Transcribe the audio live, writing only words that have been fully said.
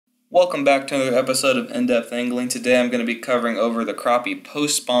Welcome back to another episode of In-Depth Angling. Today I'm going to be covering over the crappie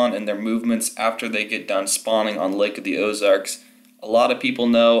post-spawn and their movements after they get done spawning on Lake of the Ozarks. A lot of people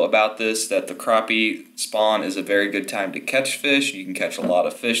know about this, that the crappie spawn is a very good time to catch fish. You can catch a lot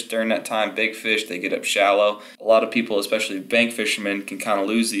of fish during that time, big fish, they get up shallow. A lot of people, especially bank fishermen, can kind of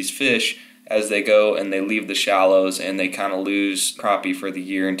lose these fish as they go and they leave the shallows, and they kind of lose crappie for the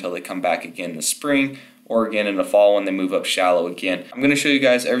year until they come back again in the spring or again in the fall when they move up shallow again. I'm going to show you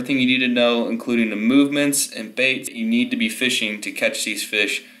guys everything you need to know, including the movements and baits you need to be fishing to catch these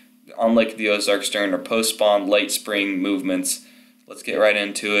fish on Lake of the Ozarks during their post-spawn late spring movements. Let's get right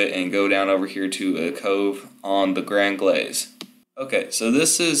into it and go down over here to a cove on the Grand Glaze. Okay, so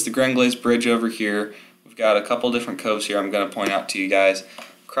this is the Grand Glaze Bridge over here. We've got a couple different coves here I'm going to point out to you guys.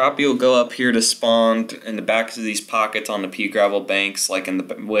 Crappie will go up here to spawn in the backs of these pockets on the pea gravel banks, like in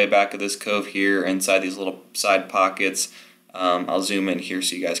the way back of this cove here, inside these little side pockets. I'll zoom in here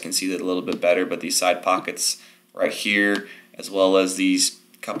so you guys can see that a little bit better, but these side pockets right here, as well as these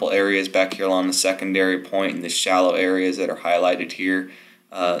couple areas back here along the secondary point and the shallow areas that are highlighted here.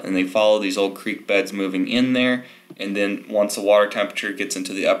 And they follow these old creek beds moving in there, and then once the water temperature gets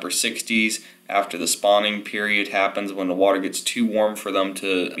into the upper 60s, after the spawning period happens, when the water gets too warm for them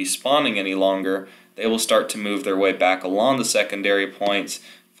to be spawning any longer, they will start to move their way back along the secondary points,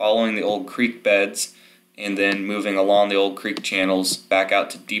 following the old creek beds, and then moving along the old creek channels back out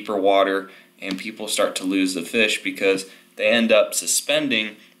to deeper water, and people start to lose the fish because they end up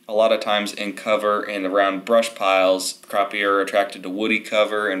suspending a lot of times in cover and around brush piles. Crappie are attracted to woody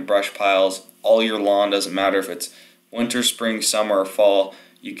cover and brush piles all year long. Doesn't matter if it's winter, spring, summer, or fall.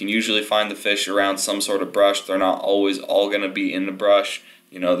 You can usually find the fish around some sort of brush. They're not always all going to be in the brush.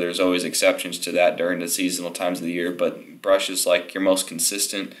 You know, there's always exceptions to that during the seasonal times of the year, but brush is like your most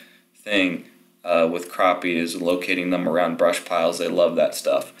consistent thing with crappie, is locating them around brush piles. They love that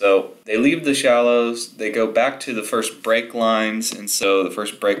stuff. So they leave the shallows, they go back to the first break lines, and so the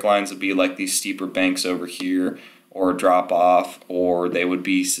first break lines would be like these steeper banks over here, or drop off, or they would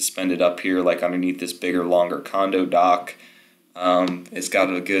be suspended up here like underneath this bigger, longer condo dock. It's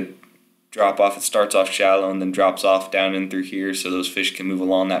got a good drop off. It starts off shallow and then drops off down in through here, so those fish can move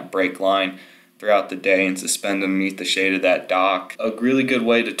along that break line throughout the day and suspend underneath the shade of that dock. A really good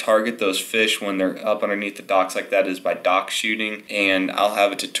way to target those fish when they're up underneath the docks like that is by dock shooting, and I'll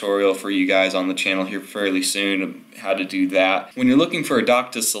have a tutorial for you guys on the channel here fairly soon of how to do that. When you're looking for a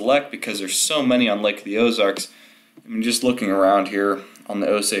dock to select, because there's so many on Lake of the Ozarks, I mean, just looking around here on the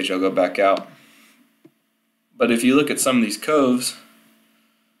Osage, I'll go back out. But if you look at some of these coves,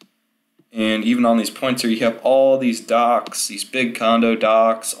 and even on these points here, you have all these docks, these big condo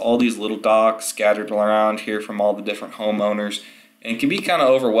docks, all these little docks scattered around here from all the different homeowners. And it can be kind of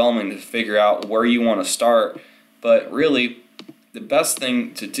overwhelming to figure out where you want to start. But really, the best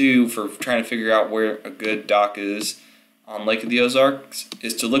thing to do for trying to figure out where a good dock is on Lake of the Ozarks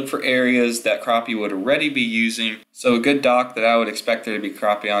is to look for areas that crappie would already be using. So a good dock that I would expect there to be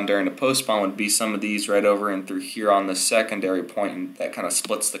crappie on during the post spawn would be some of these right over and through here on the secondary point, and that kind of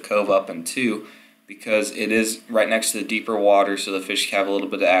splits the cove up in two, because it is right next to the deeper water, so the fish have a little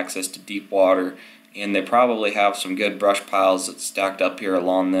bit of access to deep water, and they probably have some good brush piles that's stacked up here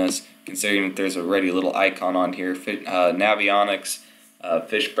along this, considering that there's already a little icon on here. Navionics,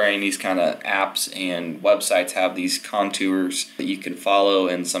 Fishbrain, these kind of apps and websites have these contours that you can follow,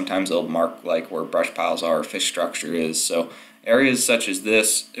 and sometimes they'll mark like where brush piles are or fish structure is. So areas such as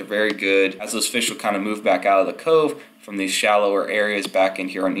this are very good, as those fish will kind of move back out of the cove from these shallower areas back in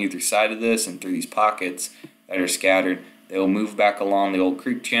here on either side of this and through these pockets that are scattered. They will move back along the old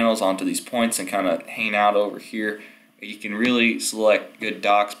creek channels onto these points and kind of hang out over here. You can really select good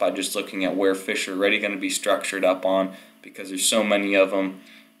docks by just looking at where fish are already going to be structured up on, because there's so many of them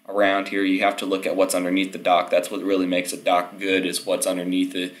around here. You have to look at what's underneath the dock. That's what really makes a dock good, is what's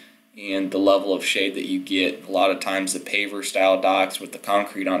underneath it and the level of shade that you get. A lot of times the paver style docks with the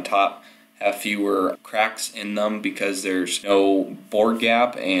concrete on top have fewer cracks in them because there's no board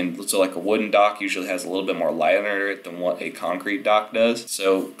gap, and so like a wooden dock usually has a little bit more light under it than what a concrete dock does.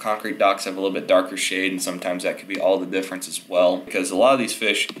 So concrete docks have a little bit darker shade, and sometimes that could be all the difference as well, because a lot of these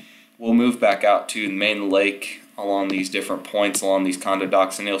fish will move back out to the main lake along these different points along these condo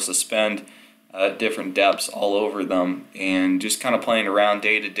docks, and they'll suspend different depths all over them. And just kind of playing around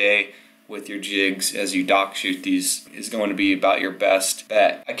day to day with your jigs as you dock shoot these is going to be about your best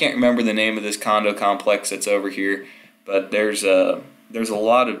bet. I can't remember the name of this condo complex that's over here, but there's a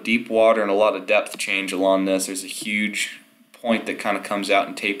lot of deep water and a lot of depth change along this. There's a huge point that kind of comes out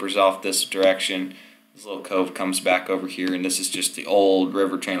and tapers off this direction. This little cove comes back over here, and this is just the old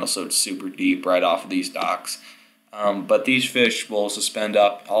river channel, so it's super deep right off of these docks. But these fish will suspend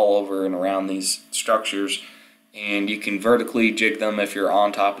up all over and around these structures, and you can vertically jig them if you're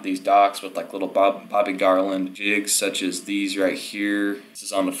on top of these docks with like little Bobby Garland jigs, such as these right here. This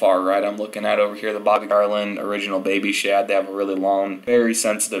is on the far right I'm looking at over here, the Bobby Garland original baby shad. They have a really long, very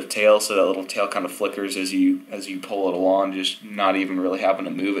sensitive tail, so that little tail kind of flickers as you pull it along, just not even really having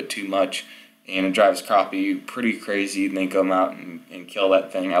to move it too much. And it drives crappie pretty crazy, and they come out and kill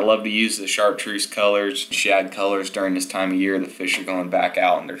that thing. I love to use the chartreuse colors, shad colors during this time of year. The fish are going back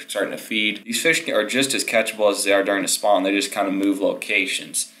out and they're starting to feed. These fish are just as catchable as they are during the spawn. They just kind of move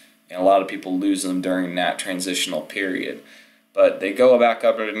locations, and a lot of people lose them during that transitional period. But they go back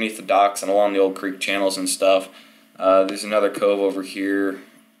up underneath the docks and along the old creek channels and stuff. There's another cove over here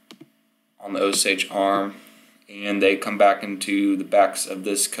on the Osage Arm, and they come back into the backs of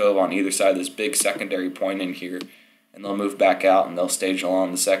this cove on either side of this big secondary point in here, and they'll move back out and they'll stage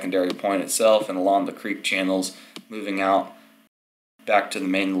along the secondary point itself and along the creek channels, moving out back to the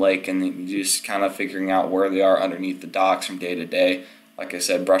main lake, and just kind of figuring out where they are underneath the docks from day to day. Like I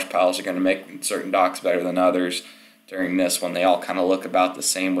said, brush piles are going to make certain docks better than others during this one. They all kind of look about the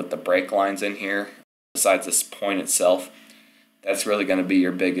same with the break lines in here. Besides this point itself, that's really going to be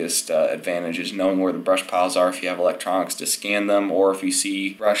your biggest advantage, is knowing where the brush piles are if you have electronics to scan them, or if you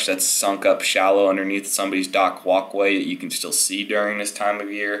see brush that's sunk up shallow underneath somebody's dock walkway that you can still see during this time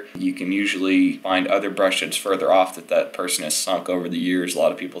of year. You can usually find other brush that's further off that person has sunk over the years. A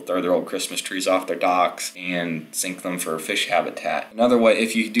lot of people throw their old Christmas trees off their docks and sink them for fish habitat. Another way,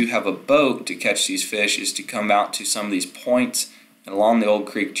 if you do have a boat to catch these fish, is to come out to some of these points and along the old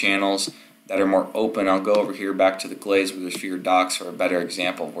creek channels that are more open. I'll go over here back to the glaze where there's fewer docks for a better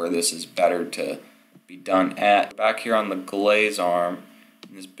example of where this is better to be done at. Back here on the glaze arm,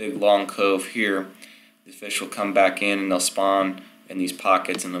 in this big long cove here, the fish will come back in and they'll spawn in these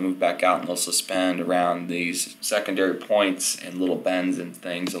pockets, and they'll move back out and they'll suspend around these secondary points and little bends and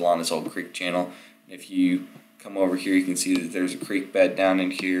things along this old creek channel. If you come over here, you can see that there's a creek bed down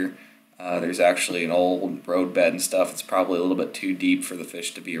in here. There's actually an old road bed and stuff. It's probably a little bit too deep for the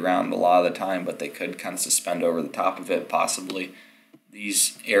fish to be around a lot of the time, but they could kind of suspend over the top of it possibly.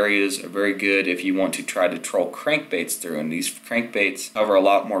 These areas are very good if you want to try to troll crankbaits through, and these crankbaits cover a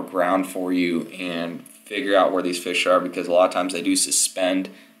lot more ground for you and figure out where these fish are, because a lot of times they do suspend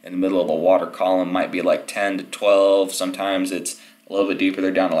in the middle of a water column. Might be like 10 to 12. Sometimes it's a little bit deeper. They're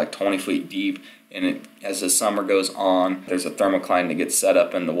down to like 20 feet deep. And as the summer goes on, there's a thermocline that gets set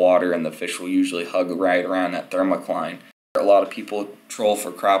up in the water, and the fish will usually hug right around that thermocline. A lot of people troll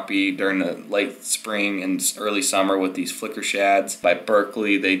for crappie during the late spring and early summer with these flicker shads. By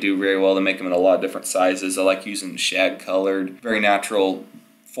Berkeley, they do very well. They make them in a lot of different sizes. I like using shad colored, very natural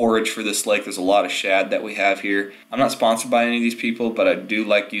forage for this lake. There's a lot of shad that we have here. I'm not sponsored by any of these people, but I do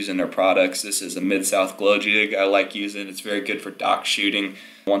like using their products. This is a Mid-South glow jig I like using. It's very good for dock shooting.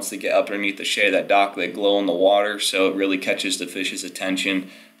 Once they get up underneath the shade of that dock, they glow in the water, so it really catches the fish's attention.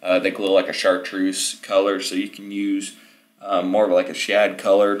 They glow like a chartreuse color, so you can use more of like a shad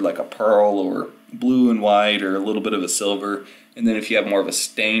colored, like a pearl or blue and white, or a little bit of a silver. And then if you have more of a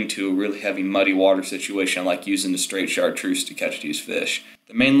stain to a really heavy muddy water situation, I like using the straight chartreuse to catch these fish.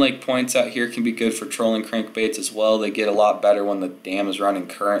 The main lake points out here can be good for trolling crankbaits as well. They get a lot better when the dam is running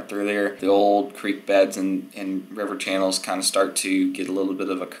current through there. The old creek beds and river channels kind of start to get a little bit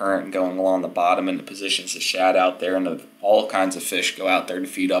of a current going along the bottom, and it positions the shad out there, and all kinds of fish go out there to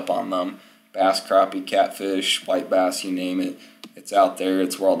feed up on them. Bass, crappie, catfish, white bass, you name it. It's out there.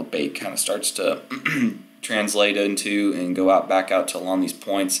 It's where all the bait kind of starts to translate into and go out back out to along these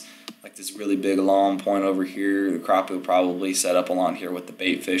points. Like this really big long point over here, the crappie will probably set up along here with the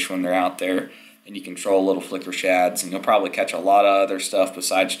bait fish when they're out there, and you control little flicker shads, and you'll probably catch a lot of other stuff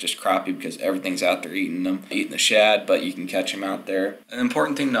besides just crappie, because everything's out there eating the shad, but you can catch them out there. An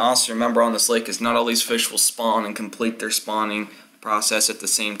important thing to also remember on this lake is not all these fish will spawn and complete their spawning process at the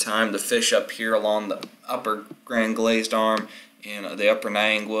same time. The fish up here along the upper Grand Glazed Arm and the upper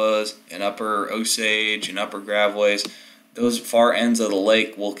Nianguas and upper Osage and upper Gravois, those far ends of the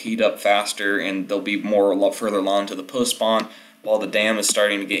lake will heat up faster, and they'll be a lot further along to the post spawn, while the dam is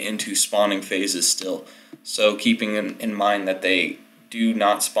starting to get into spawning phases still. So keeping in mind that they do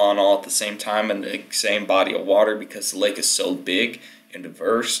not spawn all at the same time in the same body of water, because the lake is so big and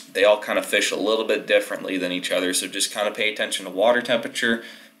diverse, they all kind of fish a little bit differently than each other. So just kind of pay attention to water temperature.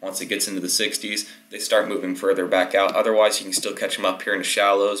 Once it gets into the 60s, they start moving further back out. Otherwise, you can still catch them up here in the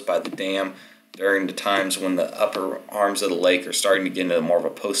shallows by the dam during the times when the upper arms of the lake are starting to get into more of a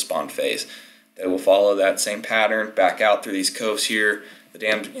post-spawn phase. They will follow that same pattern back out through these coves here. The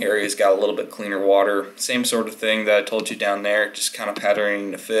dam area's got a little bit cleaner water. Same sort of thing that I told you down there, just kind of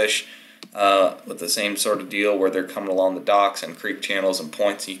patterning the fish. with the same sort of deal where they're coming along the docks and creek channels and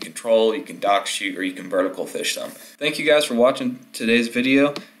points you control. You can dock shoot or you can vertical fish them. Thank you guys for watching today's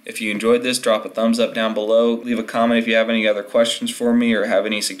video. If you enjoyed this, drop a thumbs up down below. Leave a comment if you have any other questions for me or have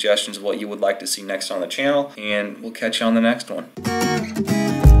any suggestions of what you would like to see next on the channel. And we'll catch you on the next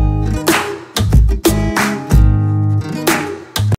one.